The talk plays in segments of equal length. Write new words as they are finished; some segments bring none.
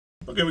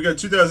Okay, we got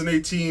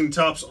 2018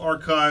 Topps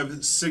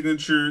Archive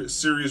Signature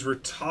Series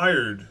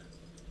Retired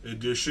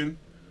Edition.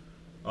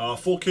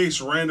 Full case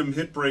random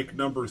hit break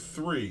number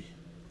 3.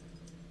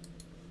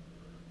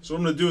 So what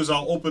I'm going to do is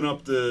I'll open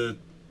up the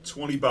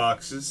 20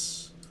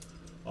 boxes.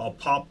 I'll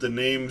pop the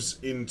names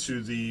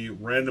into the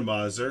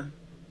randomizer.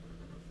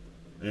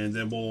 And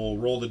then we'll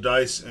roll the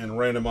dice and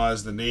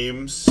randomize the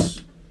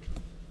names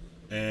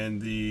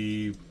and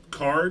the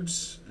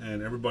cards.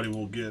 And everybody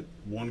will get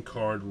one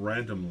card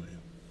randomly.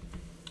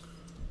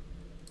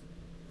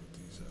 Put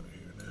these out of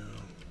here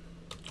now.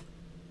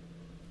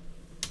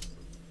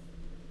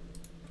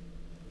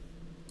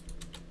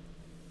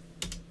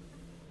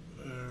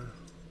 There.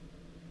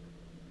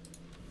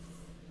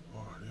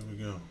 Alright, here we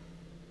go.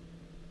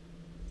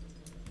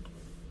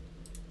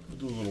 We'll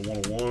do a little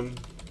 101.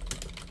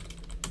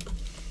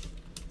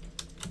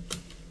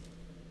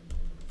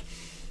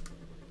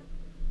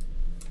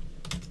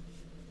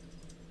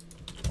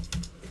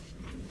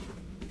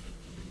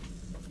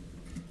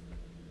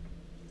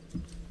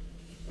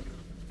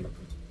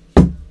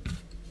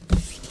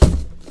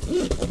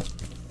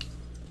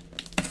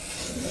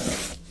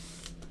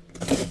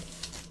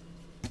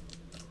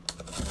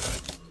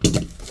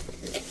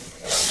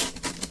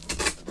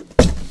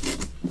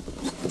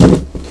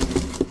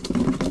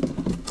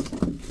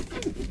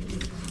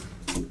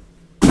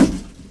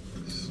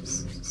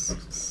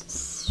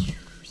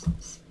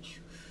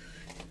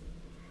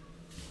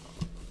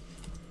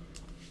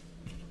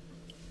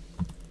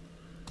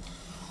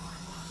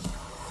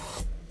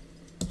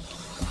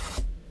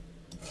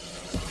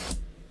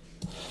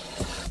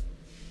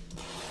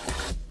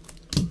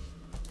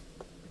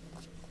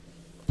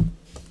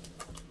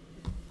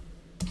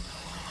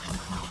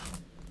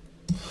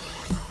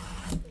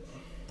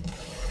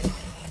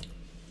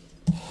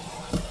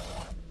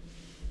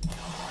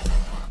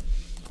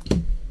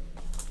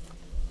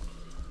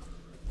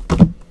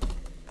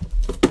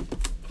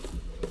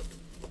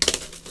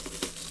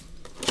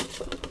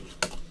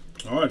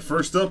 All right,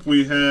 first up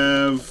we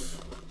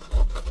have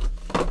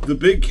the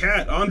Big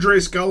Cat,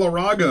 Andres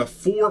Galarraga,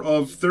 4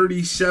 of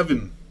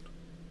 37.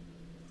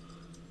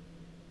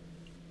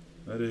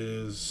 That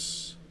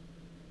is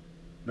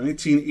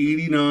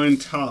 1989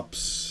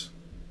 Topps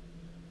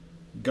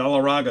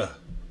Galarraga.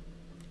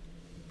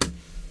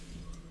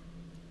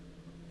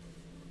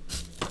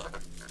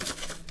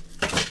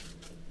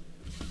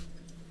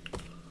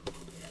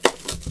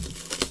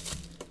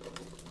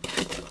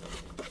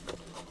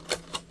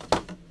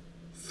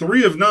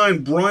 Three of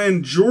 9,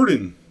 Brian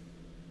Jordan.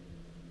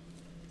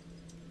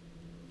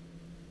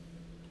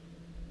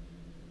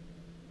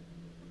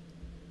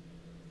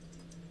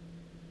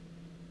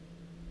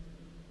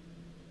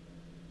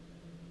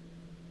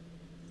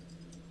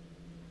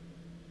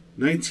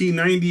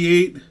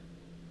 (1998)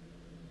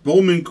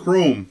 Bowman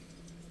Chrome.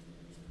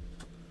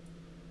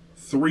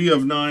 3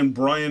 of 9,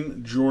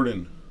 Brian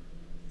Jordan.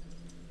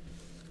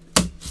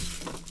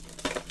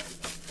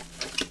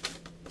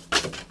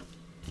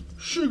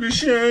 Sugar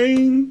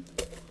Shane.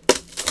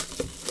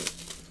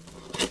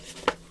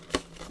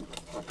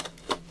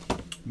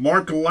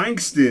 Mark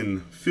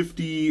Langston,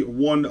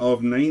 51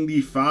 of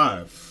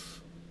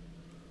 95.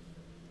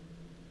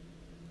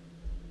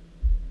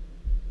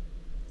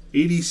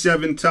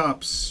 87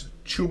 Topps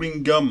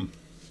Chewing Gum.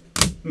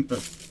 There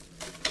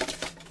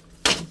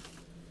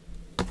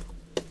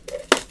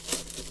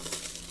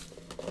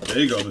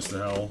you go, Mr.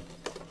 Howell.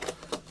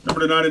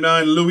 Number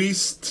 99,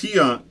 Luis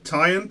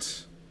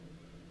Tiant.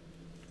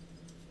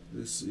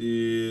 This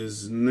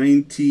is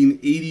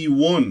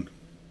 1981.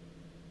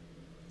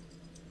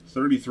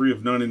 33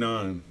 of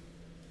 99.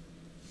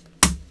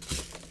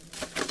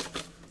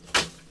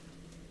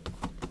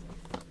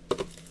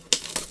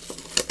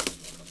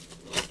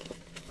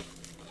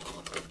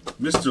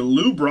 Mr.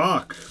 Lou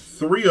Brock,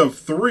 3 of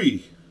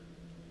 3.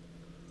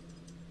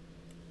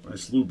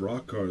 Nice Lou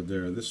Brock card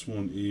there. This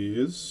one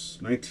is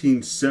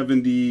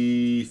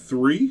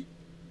 1973.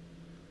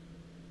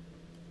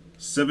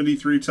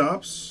 73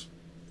 Topps.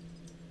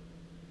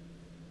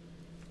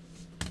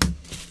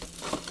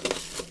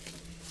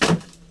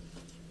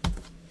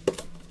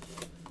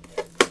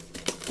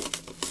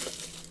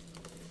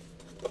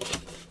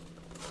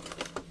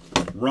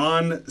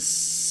 Ron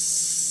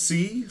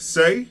Say,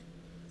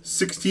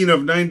 16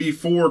 of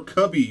 94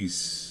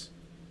 Cubbies.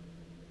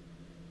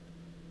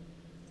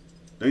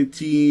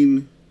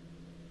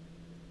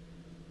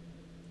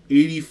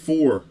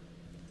 1984.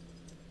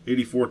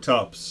 84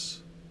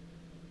 Topps.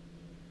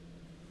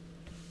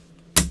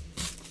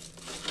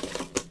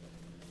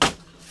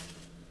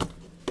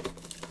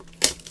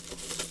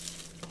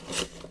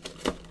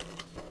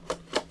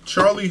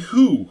 Charlie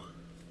Hu,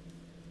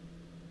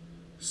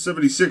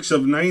 76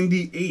 of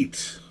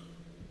 98.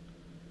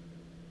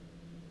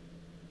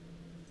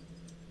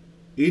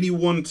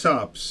 81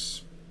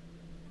 Topps.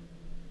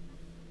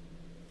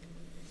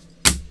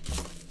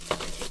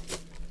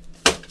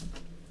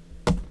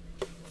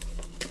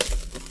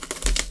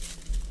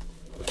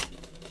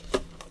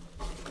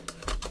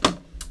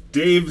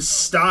 Dave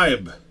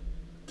Stieb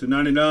to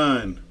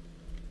 99.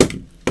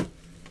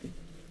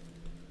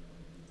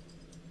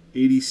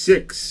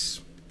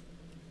 86.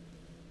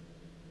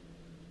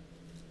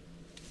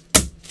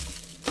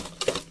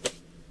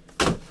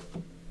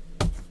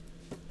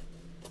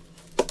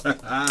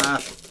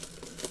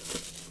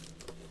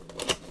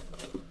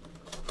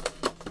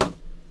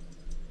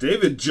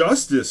 David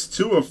Justice,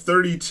 2 of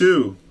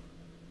 32.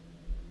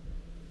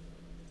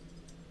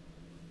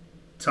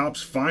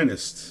 Topps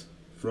Finest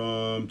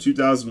from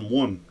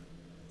 2001.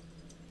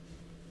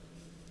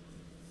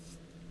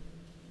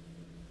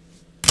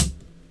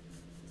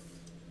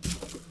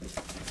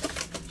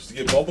 Just to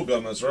get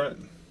bubblegum, that's right.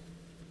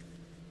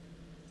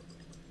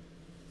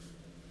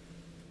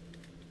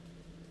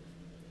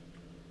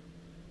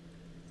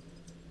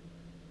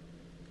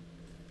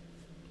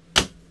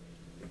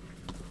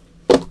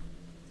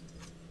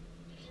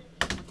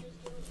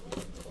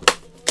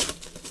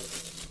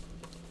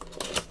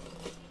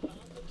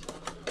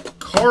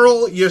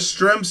 Carl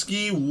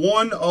Yastrzemski,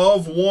 1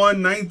 of 1,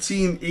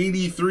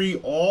 1983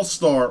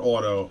 All-Star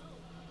Auto.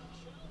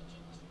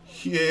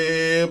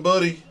 Yeah,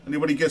 buddy.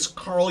 Anybody gets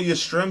Carl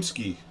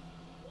Yastrzemski?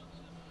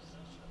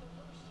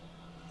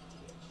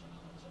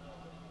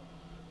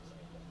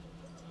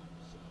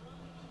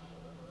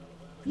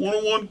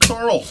 One-on-one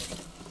Carl.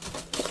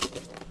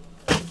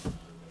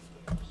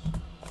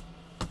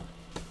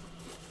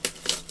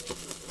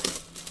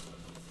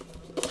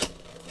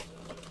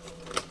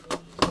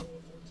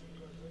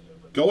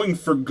 Going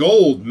for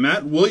gold,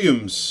 Matt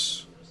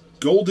Williams.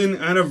 Golden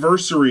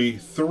Anniversary,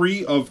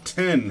 3 of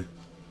 10.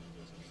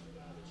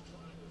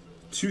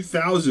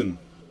 2000.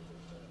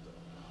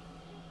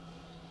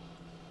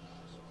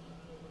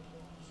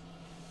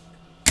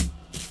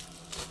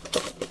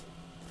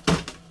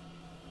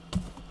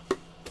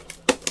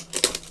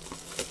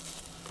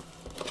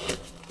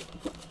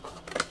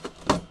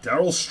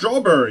 Darryl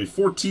Strawberry,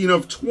 14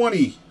 of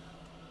 20.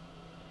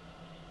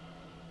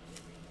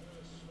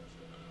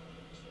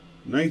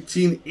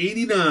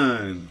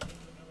 1989.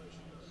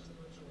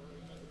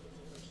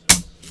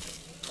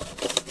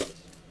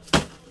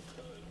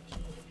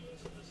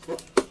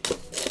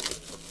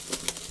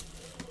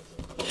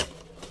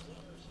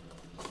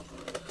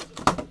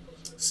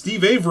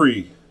 Steve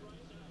Avery,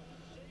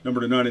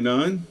 number to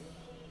 99.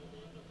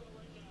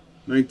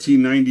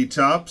 1990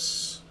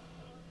 Topps.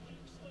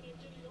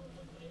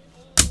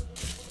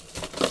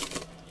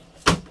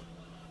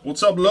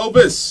 What's up,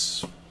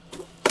 Lobus?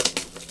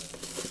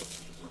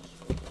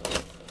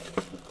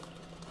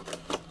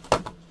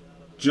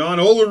 John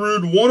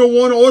Olerud,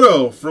 101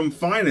 Auto from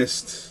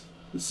Finest.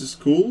 This is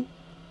cool.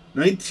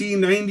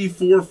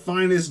 1994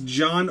 Finest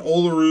John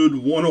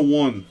Olerud,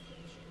 101.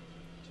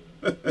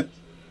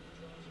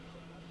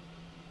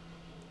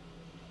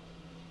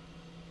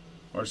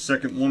 Our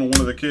second 101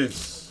 of the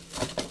case.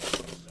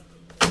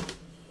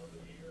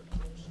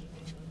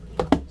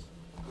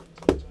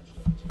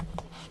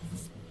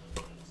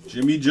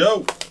 Jimmy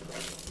Joe.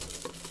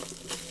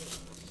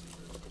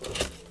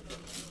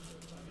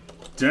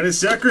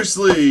 Dennis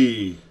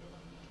Eckersley,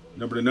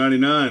 number to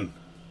 99.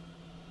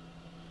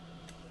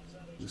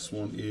 This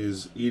one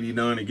is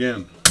 89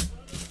 again.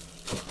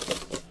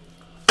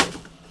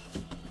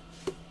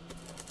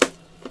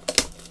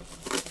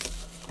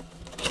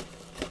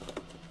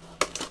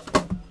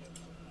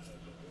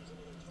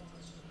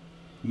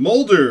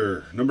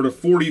 Mulder, number to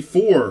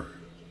 44.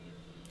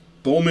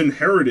 Bowman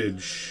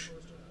Heritage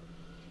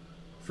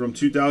from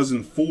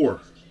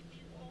 2004.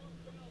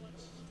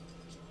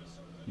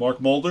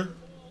 Mark Mulder.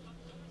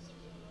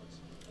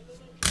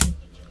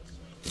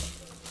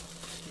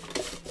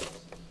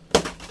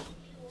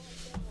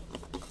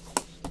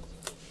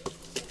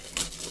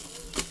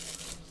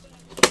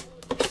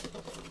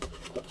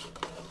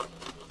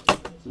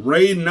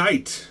 Ray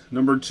Knight,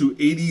 number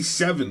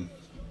 287.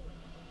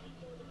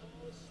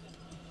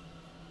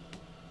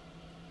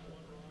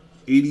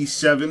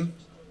 87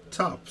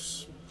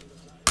 Topps.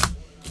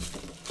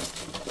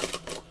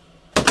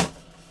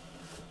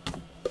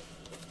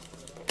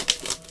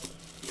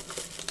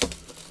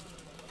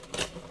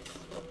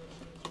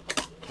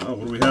 Oh,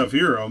 what do we have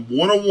here?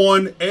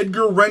 101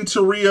 Edgar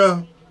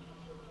Renteria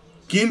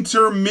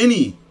Ginter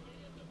Mini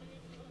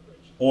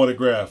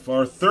autograph.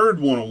 Our third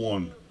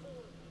 101.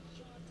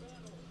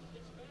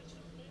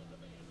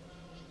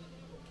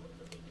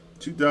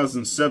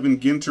 2007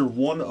 Ginter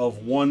 1 of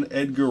 1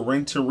 Edgar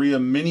Renteria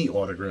Mini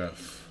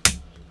autograph.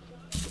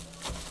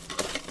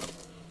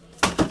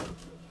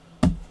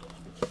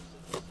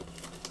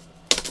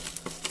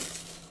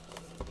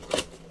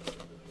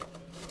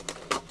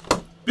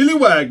 Billy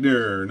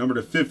Wagner, number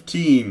to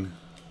 15.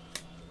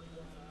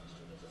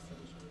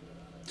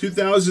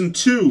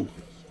 2002.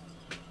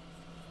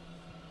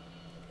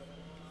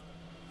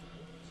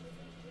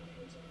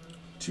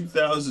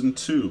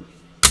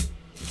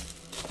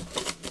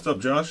 What's up,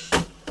 Josh?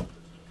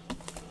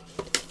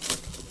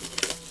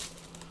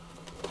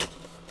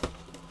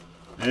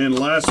 And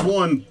last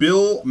one,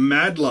 Bill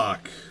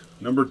Madlock,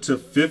 number to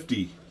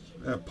 50.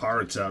 That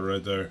Pirates out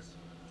right there.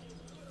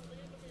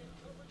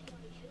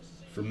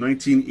 From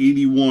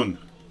 1981.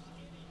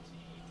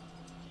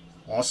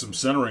 Awesome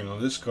centering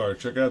on this card.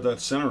 Check out that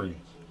centering.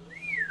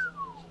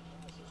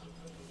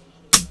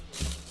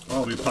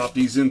 Probably pop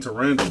these into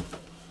random.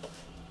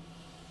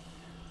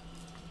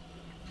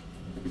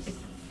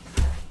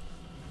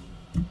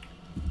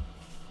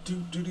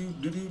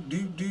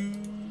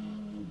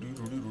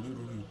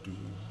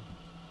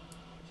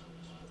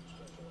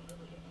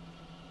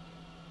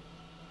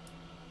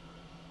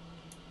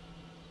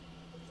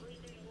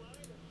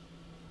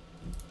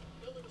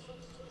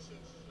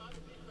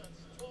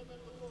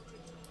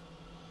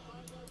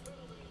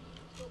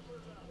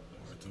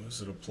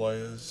 Those are the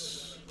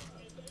players.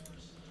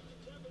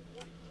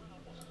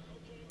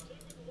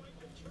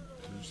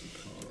 There's the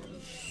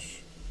cards.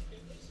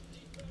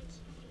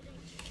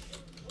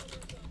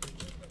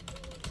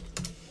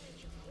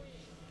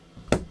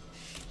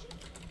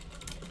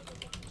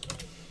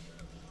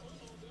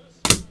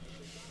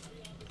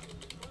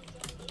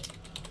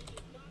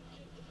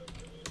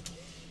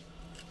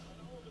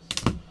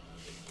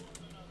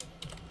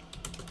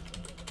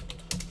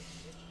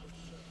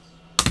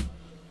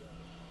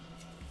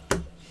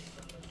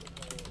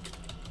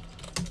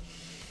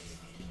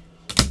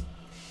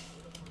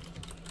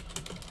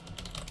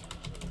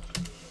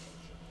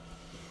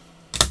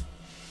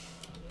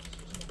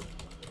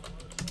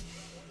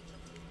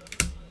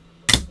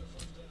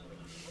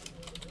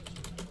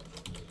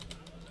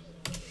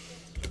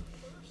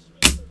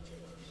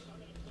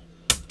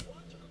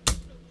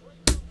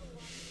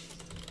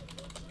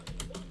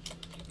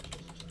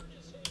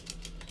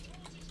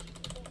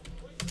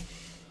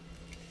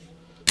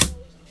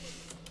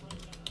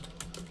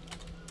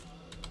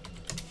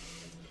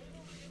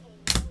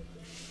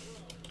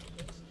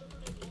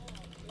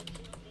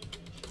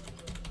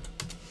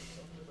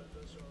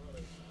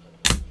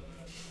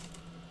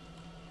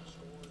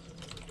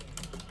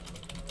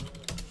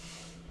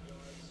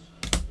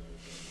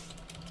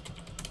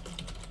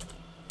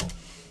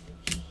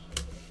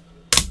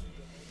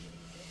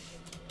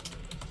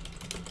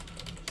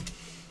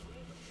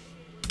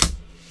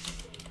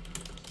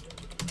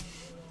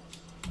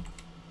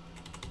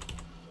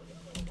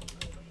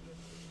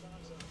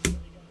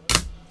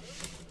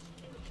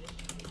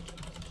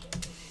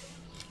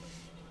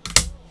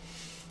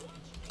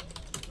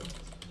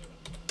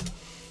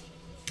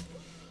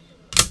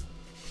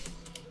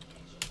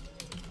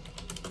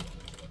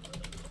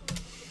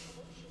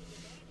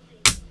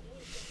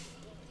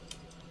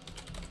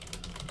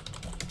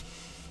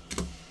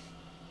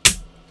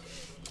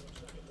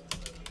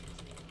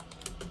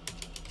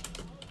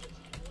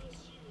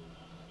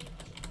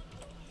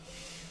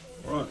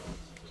 Right.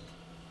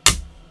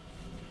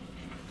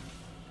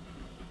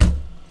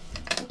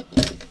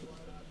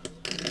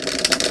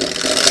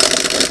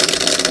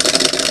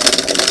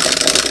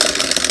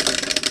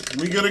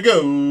 We gotta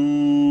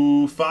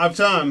go 5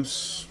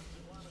 times.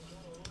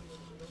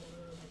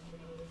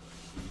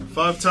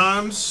 5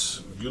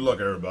 times. Good luck,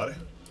 everybody.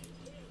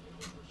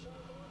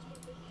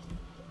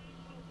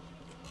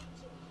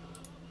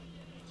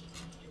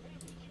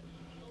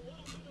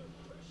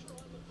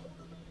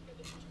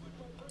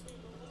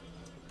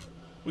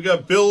 We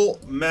got Bill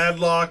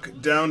Madlock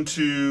down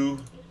to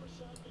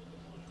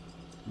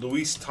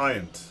Luis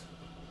Tyant.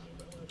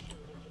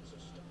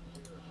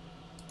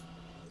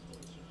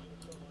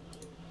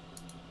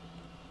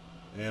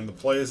 And the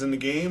players in the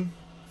game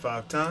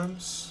 5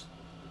 times.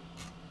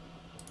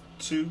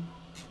 2,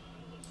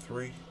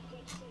 3,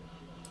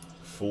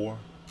 4.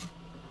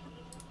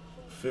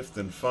 5th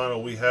and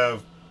final, we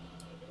have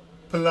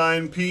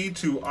Pline P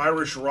to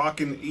Irish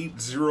Rockin'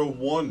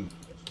 801.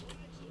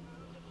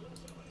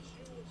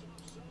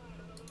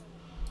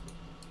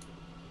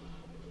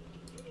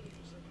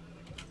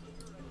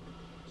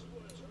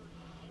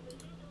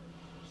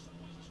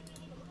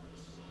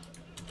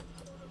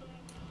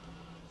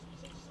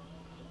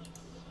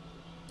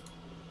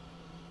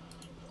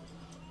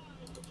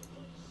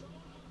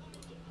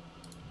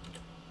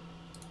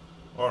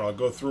 All right, I'll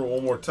go through it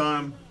one more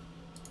time.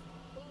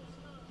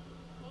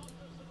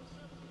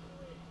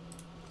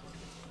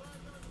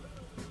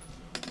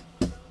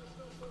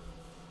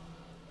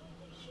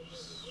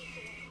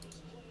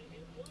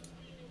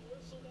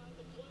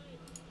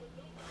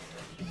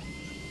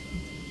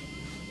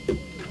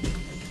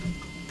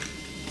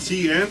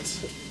 T-Ant.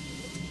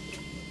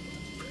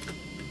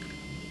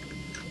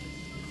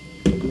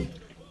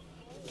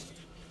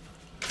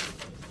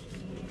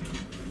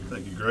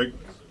 Thank you, Greg.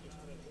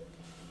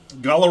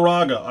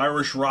 Galarraga,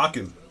 Irish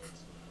Rockin'.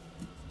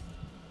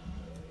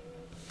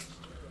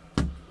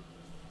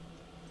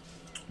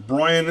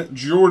 Brian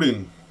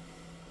Jordan,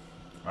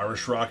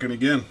 Irish Rockin'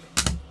 again.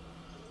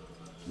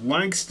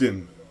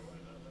 Langston,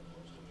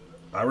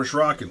 Irish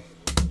Rockin'.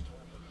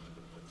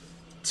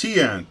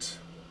 T-Ant,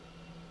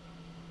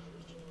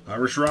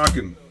 Irish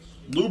Rockin'.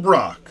 Lou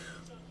Brock,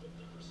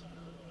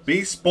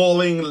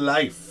 Baseballing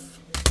Life.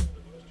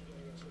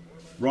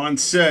 Ron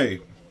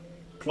Say,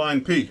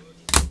 Klein P.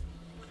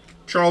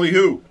 Charlie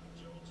Who.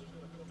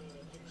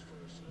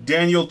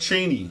 Daniel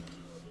Cheney.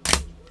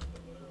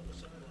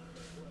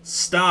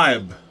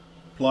 Stibe,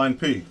 Blind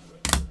P.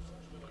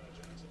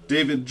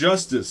 David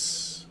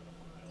Justice.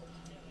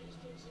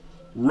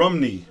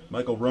 Rumney,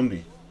 Michael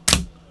Rumney.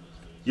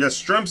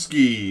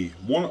 Yastrzemski,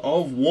 1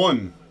 of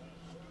 1.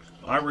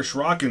 Irish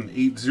Rockin'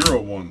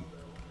 801.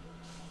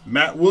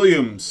 Matt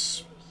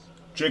Williams.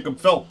 Jacob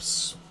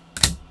Phelps.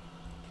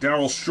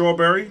 Darryl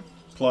Strawberry.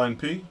 Klein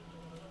P.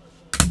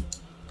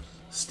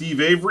 Steve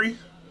Avery.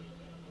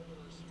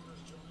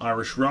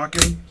 Irish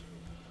Rockin'.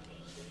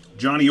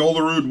 Johnny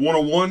Olerud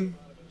 101.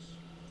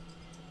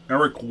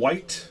 Eric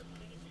White.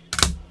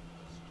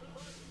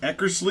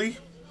 Eckersley.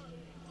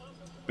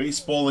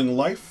 Baseballing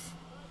Life.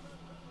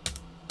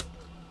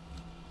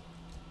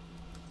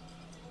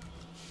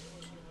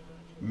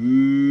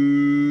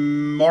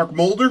 Mark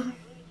Mulder.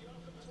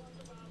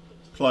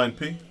 Klein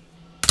P.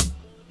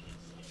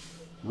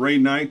 Ray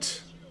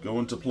Knight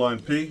going to Klein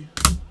P.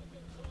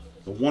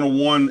 The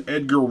 101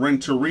 Edgar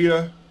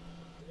Renteria.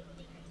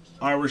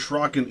 Irish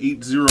Rockin'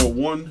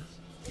 801.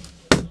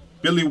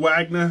 Billy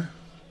Wagner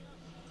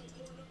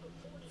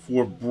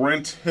for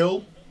Brent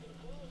Hill.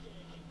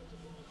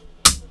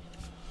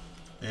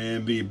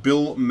 And the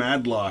Bill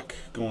Madlock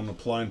going to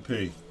Klein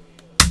P.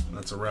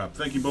 That's a wrap.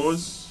 Thank you,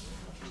 boys.